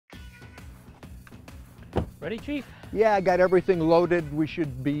Ready, Chief? Yeah, I got everything loaded. We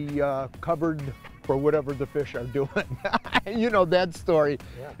should be covered for whatever the fish are doing. You know that story.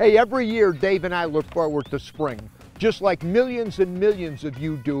 Yeah. Hey, every year Dave and I look forward to spring. Just like millions and millions of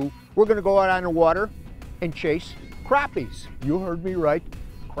you do, we're gonna go out on the water and chase crappies. You heard me right,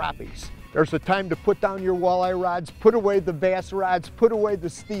 crappies. There's a time to put down your walleye rods, put away the bass rods, put away the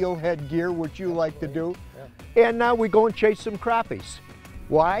steelhead gear, which you like to do. Yeah. And now we go and chase some crappies.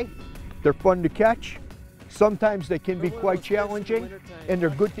 Why? They're fun to catch. Sometimes they can be quite challenging, and they're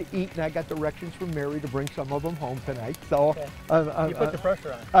good to eat, and I got directions from Mary to bring some of them home tonight. So you put the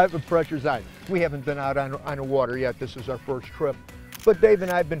pressure on. The pressure's on. We haven't been out on the water yet. This is our first trip. But Dave and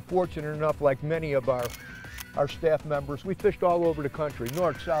I have been fortunate enough, like many of our staff members, we fished all over the country,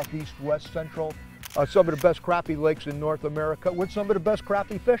 north, south, east, west, central, some of the best crappie lakes in North America with some of the best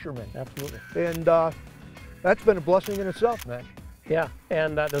crappie fishermen. Absolutely. And that's been a blessing in itself, man. Yeah,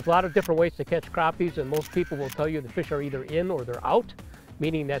 and there's a lot of different ways to catch crappies, and most people will tell you the fish are either in or they're out,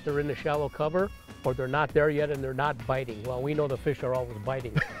 meaning that they're in the shallow cover, or they're not there yet and they're not biting. Well, we know the fish are always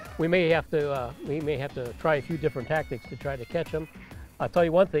biting. we may have to try a few different tactics to try to catch them. I'll tell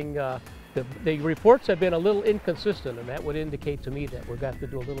you one thing, the reports have been a little inconsistent, and that would indicate to me that we've got to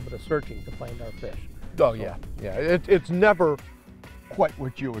do a little bit of searching to find our fish. Oh yeah, yeah. It's never quite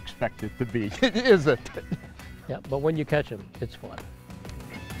what you expect it to be, is it? Yeah, but when you catch them, it's fun.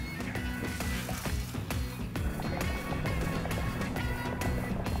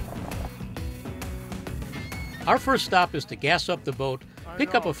 Our first stop is to gas up the boat,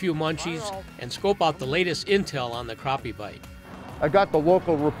 pick up a few munchies, and scope out the latest intel on the crappie bite. I got the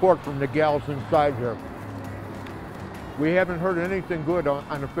local report from the gals inside here. We haven't heard anything good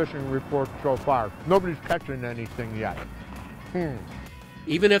on the fishing report so far. Nobody's catching anything yet.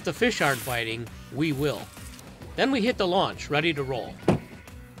 Even if the fish aren't biting, we will. Then we hit the launch, ready to roll.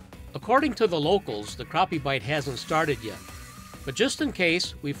 According to the locals, the crappie bite hasn't started yet. But just in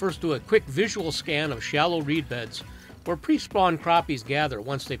case, we first do a quick visual scan of shallow reed beds where pre-spawn crappies gather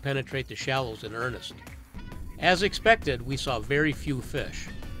once they penetrate the shallows in earnest. As expected, we saw very few fish.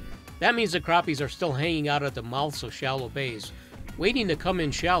 That means the crappies are still hanging out at the mouths of shallow bays, waiting to come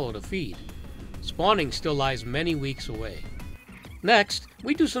in shallow to feed. Spawning still lies many weeks away. Next,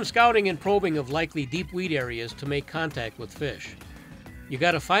 we do some scouting and probing of likely deep weed areas to make contact with fish. You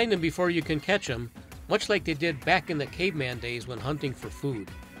gotta find them before you can catch them, much like they did back in the caveman days when hunting for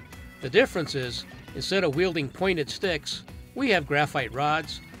food. The difference is, instead of wielding pointed sticks, we have graphite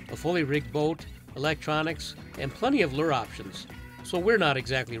rods, a fully rigged boat, electronics, and plenty of lure options, so we're not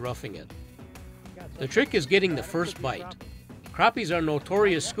exactly roughing it. The trick is getting the first bite. Crappies are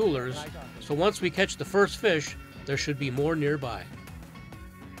notorious schoolers, so once we catch the first fish, there should be more nearby.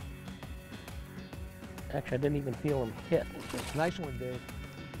 Actually, I didn't even feel him hit. Nice one, Dave.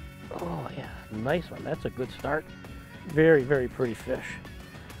 Oh yeah, nice one. That's a good start. Very, very pretty fish.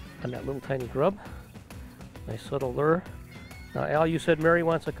 And that little tiny grub. Nice little lure. Now, Al, you said Mary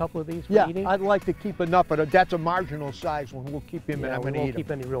wants a couple of these for eating? Yeah, I'd like to keep enough, but that's a marginal size one. We'll keep him and I'm going to eat him. We won't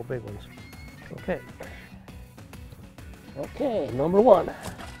keep any real big ones. Okay. Okay, number one.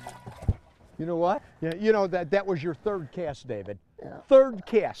 You know what? Yeah, you know that was your third cast, David. Yeah. Third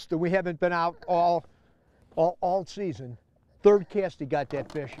cast, and we haven't been out all season. Third cast, he got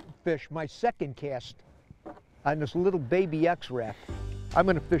that fish. My second cast on this little baby X-Wrap. I'm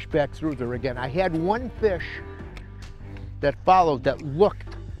going to fish back through there again. I had one fish that followed that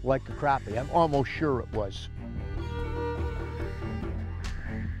looked like a crappie. I'm almost sure it was.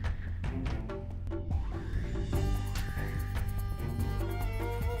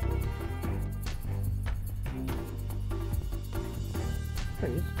 There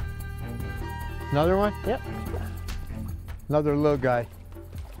he is. Another one? Yep. Another little guy.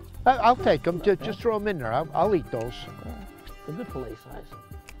 I'll take them. Just throw them in there. I'll eat those. A good fillet size.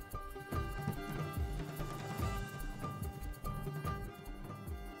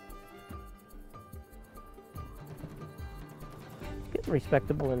 Getting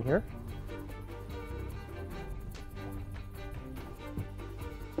respectable in here.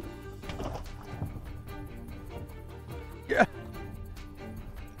 Yeah.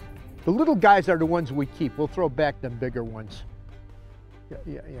 The little guys are the ones we keep. We'll throw back them bigger ones.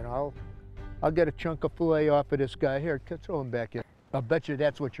 Yeah, you know, I'll get a chunk of fillet off of this guy. Here, throw him back in. I'll bet you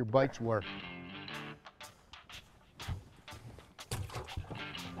that's what your bites were.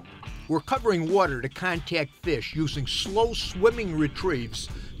 We're covering water to contact fish using slow swimming retrieves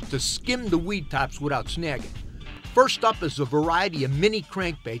to skim the weed tops without snagging. First up is a variety of mini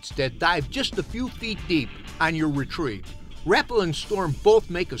crankbaits that dive just a few feet deep on your retrieve. Rapple and Storm both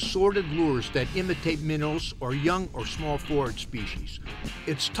make assorted lures that imitate minnows or young or small forage species.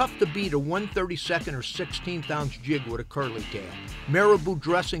 It's tough to beat a 1/32 or 16th ounce jig with a curly tail. Marabou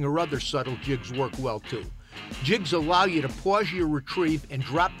dressing or other subtle jigs work well too. Jigs allow you to pause your retrieve and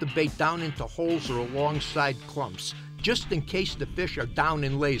drop the bait down into holes or alongside clumps, just in case the fish are down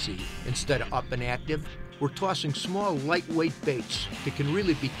and lazy instead of up and active. We're tossing small, lightweight baits that can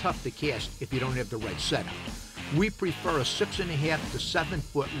really be tough to cast if you don't have the right setup. We prefer a 6.5 to 7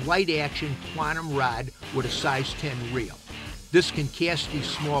 foot light action quantum rod with a size 10 reel. This can cast these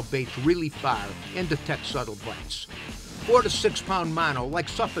small baits really far and detect subtle bites. 4 to 6 pound mono like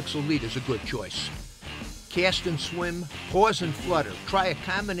Suffolk's Elite is a good choice. Cast and swim, pause and flutter. Try a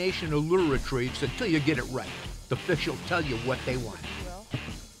combination of lure retrieves until you get it right. The fish will tell you what they want.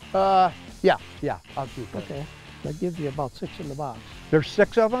 Yeah, I'll keep it. Okay, that gives you about 6 in the box. There's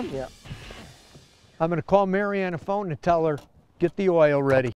 6 of them? Yeah. I'm gonna call Mary on the phone and tell her, get the oil ready.